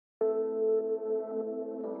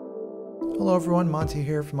Hello everyone, Monty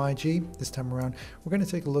here from IG. This time around, we're going to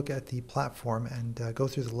take a look at the platform and go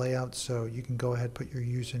through the layout so you can go ahead, put your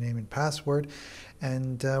username and password.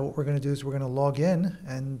 And what we're going to do is we're going to log in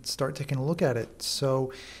and start taking a look at it.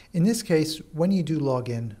 So in this case, when you do log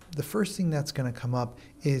in, the first thing that's going to come up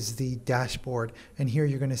is the dashboard. And here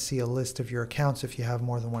you're going to see a list of your accounts if you have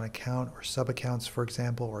more than one account or sub-accounts, for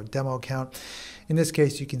example, or a demo account. In this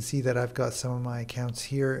case, you can see that I've got some of my accounts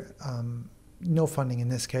here. No funding in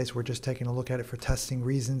this case. We're just taking a look at it for testing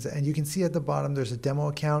reasons. And you can see at the bottom there's a demo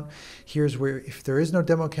account. Here's where, if there is no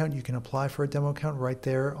demo account, you can apply for a demo account right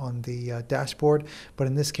there on the dashboard. But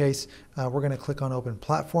in this case, we're going to click on Open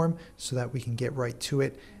Platform so that we can get right to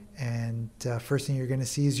it. And first thing you're going to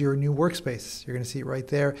see is your new workspace. You're going to see it right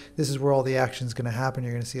there. This is where all the action is going to happen.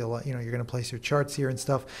 You're going to see a lot, you're going to place your charts here and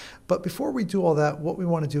stuff. But before we do all that, what we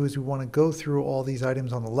want to do is we want to go through all these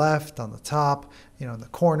items on the left, on the top, in the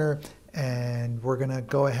corner, and we're going to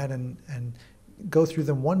go ahead and go through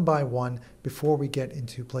them one by one before we get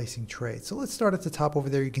into placing trades. So let's start at the top over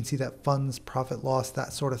there. You can see that funds, profit, loss,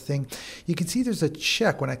 that sort of thing. You can see there's a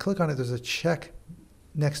check. When I click on it, there's a check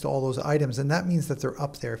next to all those items, and that means that they're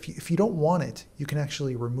up there. If you don't want it, you can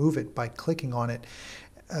actually remove it by clicking on it.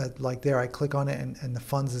 Like there, I click on it and the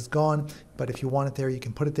funds is gone. But if you want it there, you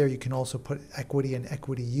can put it there. You can also put equity and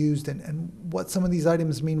equity used. And what some of these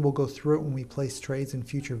items mean, we'll go through it when we place trades in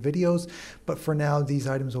future videos. But for now, these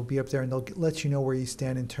items will be up there and they'll let you know where you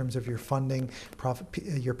stand in terms of your funding, profit,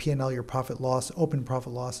 your P&L, your profit loss, open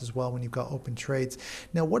profit loss as well when you've got open trades.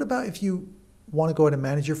 Now, what about if you want to go ahead and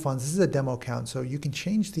manage your funds? This is a demo account, so you can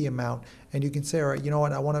change the amount and you can say, all right, you know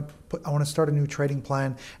what, I want to start a new trading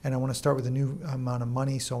plan and I want to start with a new amount of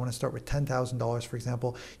money. So I want to start with $10,000, for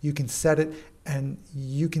example. You can set it and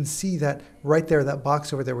you can see that right there, that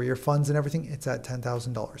box over there where your funds and everything, it's at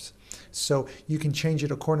 $10,000. So you can change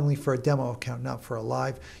it accordingly for a demo account, not for a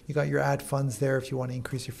live. You got your add funds there if you want to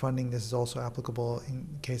increase your funding. This is also applicable in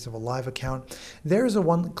case of a live account. There's a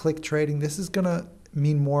one-click trading. This is going to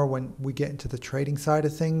mean more when we get into the trading side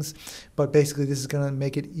of things, but basically this is going to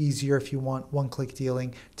make it easier if you want one-click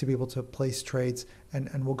dealing to be able to place trades,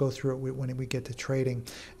 and we'll go through it when we get to trading.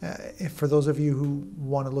 If for those of you who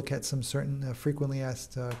want to look at some certain frequently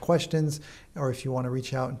asked questions, or if you want to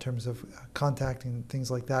reach out in terms of contacting things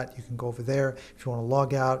like that, you can go over there. If you want to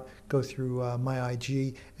log out, go through my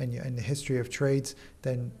IG and the history of trades,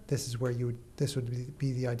 then this is where this would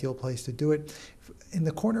be the ideal place to do it. In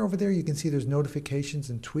the corner over there, you can see there's notifications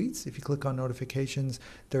and tweets. If you click on notifications,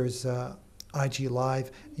 there's IG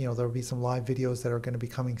Live. There'll be some live videos that are going to be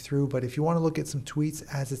coming through. But if you want to look at some tweets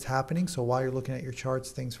as it's happening, so while you're looking at your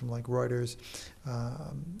charts, things from like Reuters,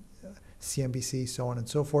 CNBC, so on and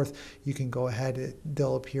so forth, you can go ahead.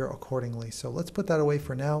 They'll appear accordingly. So let's put that away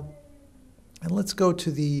for now. And let's go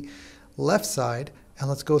to the left side and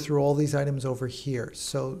let's go through all these items over here.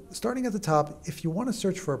 So starting at the top, if you want to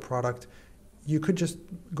search for a product, you could just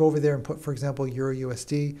go over there and put, for example, Euro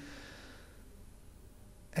USD.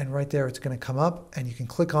 And right there, it's going to come up and you can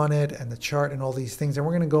click on it and the chart and all these things. And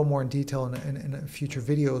we're going to go more in detail in future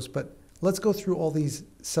videos. But let's go through all these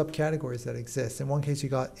subcategories that exist. In one case, you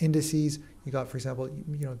got indices. You got, for example,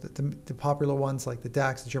 the popular ones like the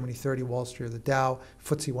DAX, the Germany 30, Wall Street, or the Dow,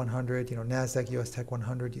 FTSE 100, NASDAQ, US Tech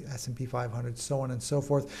 100, S&P 500, so on and so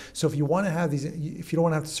forth. So if you want to have these, if you don't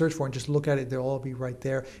want to have to search for it and just look at it, they'll all be right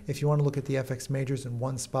there. If you want to look at the FX majors in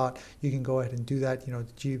one spot, you can go ahead and do that. The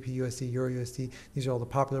GBP USD, Euro USD, these are all the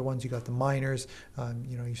popular ones. You got the miners.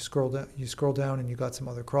 You scroll down and you got some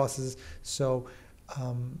other crosses. So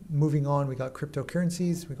moving on, we got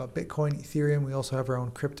cryptocurrencies, we got Bitcoin, Ethereum, we also have our own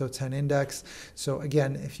Crypto 10 index. So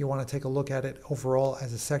again, if you want to take a look at it overall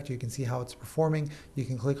as a sector, you can see how it's performing. You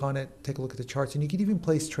can click on it, take a look at the charts, and you can even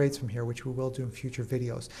place trades from here, which we will do in future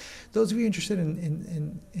videos. Those of you interested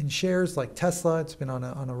in shares like Tesla, it's been on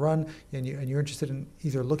a run, and you're interested in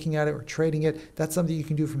either looking at it or trading it, that's something you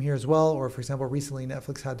can do from here as well. Or for example, recently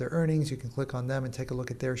Netflix had their earnings, you can click on them and take a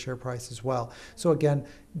look at their share price as well. So again,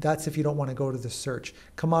 that's if you don't want to go to the search.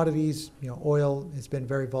 Commodities, oil has been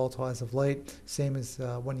very volatile as of late. Same as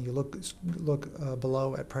when you look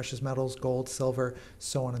below at precious metals, gold, silver,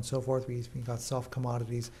 so on and so forth. We've got soft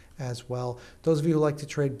commodities as well. Those of you who like to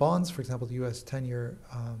trade bonds, for example, the US 10-year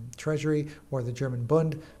Treasury or the German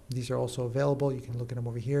Bund, these are also available. You can look at them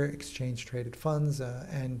over here, exchange traded funds,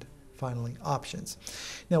 and finally options.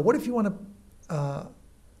 Now, what if you want to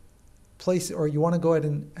place, or you want to go ahead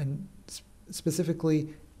and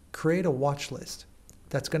specifically create a watch list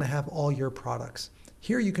that's going to have all your products?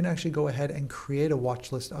 Here you can actually go ahead and create a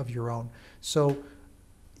watch list of your own. So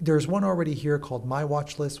There's one already here called My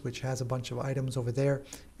Watch List, which has a bunch of items over there,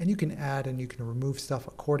 and you can add and you can remove stuff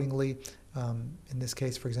accordingly. In this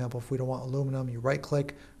case, for example, if we don't want aluminum, you right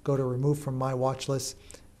click, go to remove from My Watch List.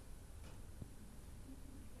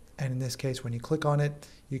 And in this case, when you click on it,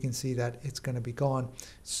 you can see that it's going to be gone.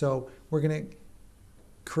 So we're going to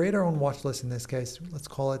create our own watch list in this case. Let's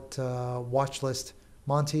call it Watch List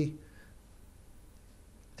Monty.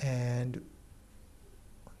 And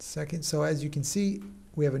 1 second. So as you can see,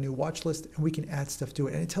 we have a new watch list and we can add stuff to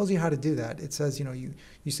it. And it tells you how to do that. It says, you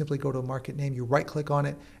simply go to a market name, you right click on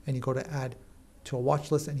it, and you go to add to a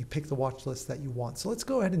watch list and you pick the watch list that you want. So let's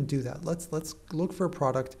go ahead and do that. Let's look for a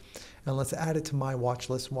product and let's add it to my watch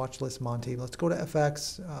list Monty. Let's go to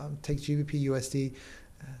FX, take GBP USD.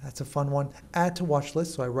 That's a fun one. Add to watch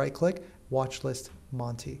list. So I right click, watch list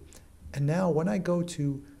Monty. And now when I go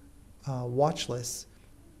to watch lists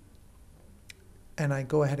and I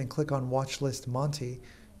go ahead and click on watch list Monty,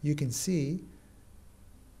 you can see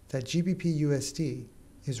that GBP USD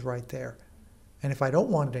is right there. And if I don't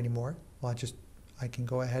want it anymore, well, I can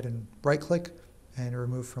go ahead and right click and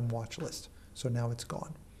remove from watch list. So now it's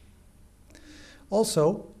gone.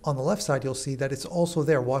 Also, on the left side, you'll see that it's also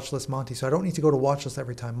there, watch list Monty. So I don't need to go to watch list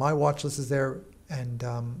every time. My watch list is there. And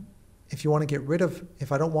if you want to get rid of,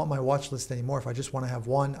 if I don't want my watch list anymore, if I just want to have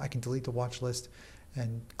one, I can delete the watch list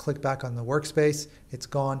and click back on the workspace. It's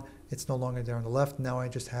gone. It's no longer there on the left. Now I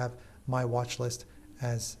just have my watch list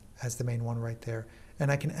as the main one right there.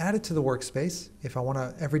 And I can add it to the workspace. If I want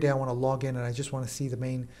to, every day I want to log in and I just want to see the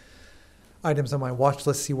main items on my watch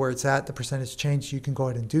list, see where it's at, the percentage change, you can go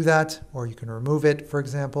ahead and do that, or you can remove it, for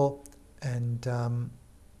example. And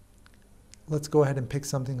let's go ahead and pick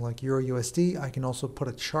something like Euro USD. I can also put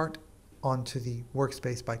a chart onto the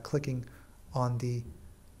workspace by clicking on the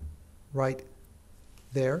right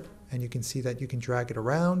there. And you can see that you can drag it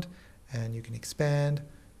around and you can expand.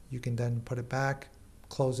 You can then put it back,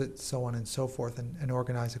 close it, so on and so forth, and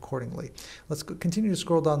organize accordingly. Let's continue to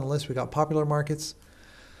scroll down the list. We got popular markets.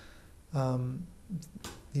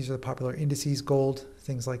 These are the popular indices, gold,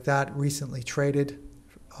 things like that, recently traded.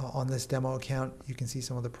 On this demo account, you can see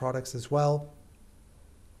some of the products as well.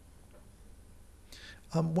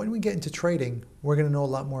 When we get into trading, we're going to know a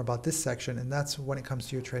lot more about this section, and that's when it comes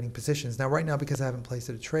to your trading positions. Now, right now, because I haven't placed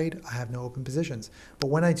a trade, I have no open positions. But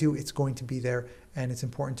when I do, it's going to be there, and it's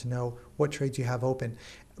important to know what trades you have open.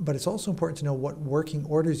 But it's also important to know what working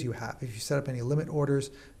orders you have. If you set up any limit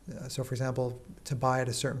orders, so for example, to buy at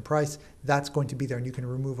a certain price, that's going to be there, and you can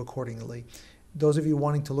remove accordingly. Those of you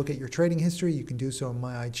wanting to look at your trading history, you can do so in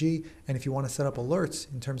my IG. And if you want to set up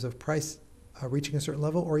alerts in terms of price reaching a certain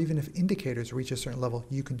level, or even if indicators reach a certain level,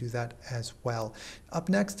 you can do that as well. Up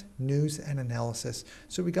next, news and analysis.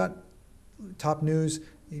 So we got top news.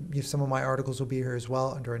 Some of my articles will be here as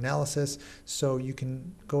well under analysis, so you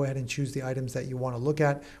can go ahead and choose the items that you want to look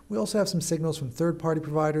at. We also have some signals from third-party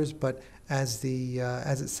providers, but as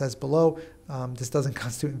it says below, this doesn't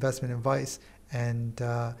constitute investment advice, and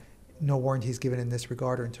no warranties given in this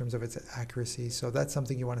regard or in terms of its accuracy. So that's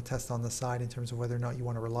something you want to test on the side in terms of whether or not you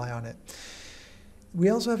want to rely on it. We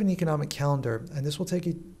also have an economic calendar, and this will take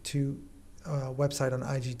you to a website on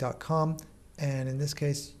IG.com. And in this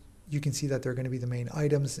case, you can see that they're going to be the main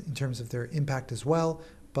items in terms of their impact as well.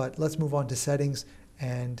 But let's move on to settings.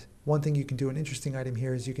 And one thing you can do, an interesting item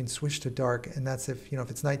here, is you can switch to dark. And that's if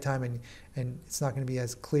it's nighttime and it's not going to be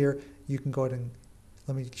as clear, you can go ahead and,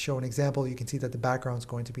 let me show an example. You can see that the background is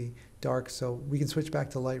going to be dark. So we can switch back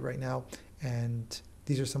to light right now. And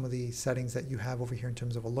these are some of the settings that you have over here in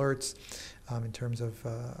terms of alerts, in terms of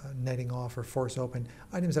netting off or force open,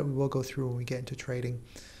 items that we will go through when we get into trading.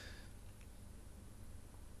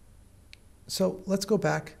 So let's go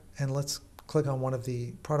back and let's click on one of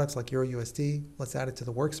the products like Euro USD. Let's add it to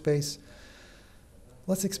the workspace.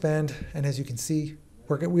 Let's expand. And as you can see,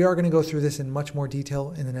 we are going to go through this in much more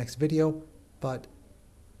detail in the next video. But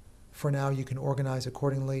for now, you can organize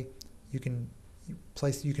accordingly. You can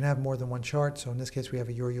have more than one chart. So in this case, we have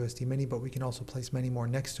a Euro USD mini, but we can also place many more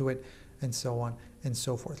next to it, and so on and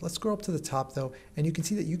so forth. Let's scroll up to the top though, and you can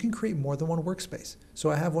see that you can create more than one workspace.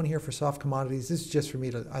 So I have one here for soft commodities. This is just for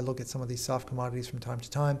me I look at some of these soft commodities from time to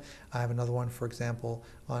time. I have another one, for example,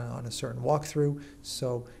 on a certain walkthrough.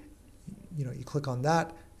 So, you click on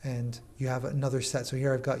that and you have another set. So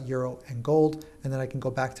here I've got Euro and gold, and then I can go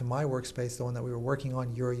back to my workspace, the one that we were working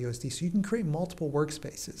on, Euro USD. So you can create multiple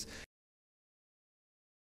workspaces.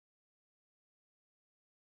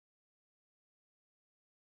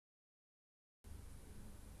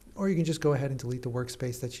 Or you can just go ahead and delete the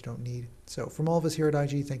workspace that you don't need. So from all of us here at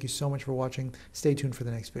IG, thank you so much for watching. Stay tuned for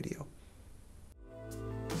the next video.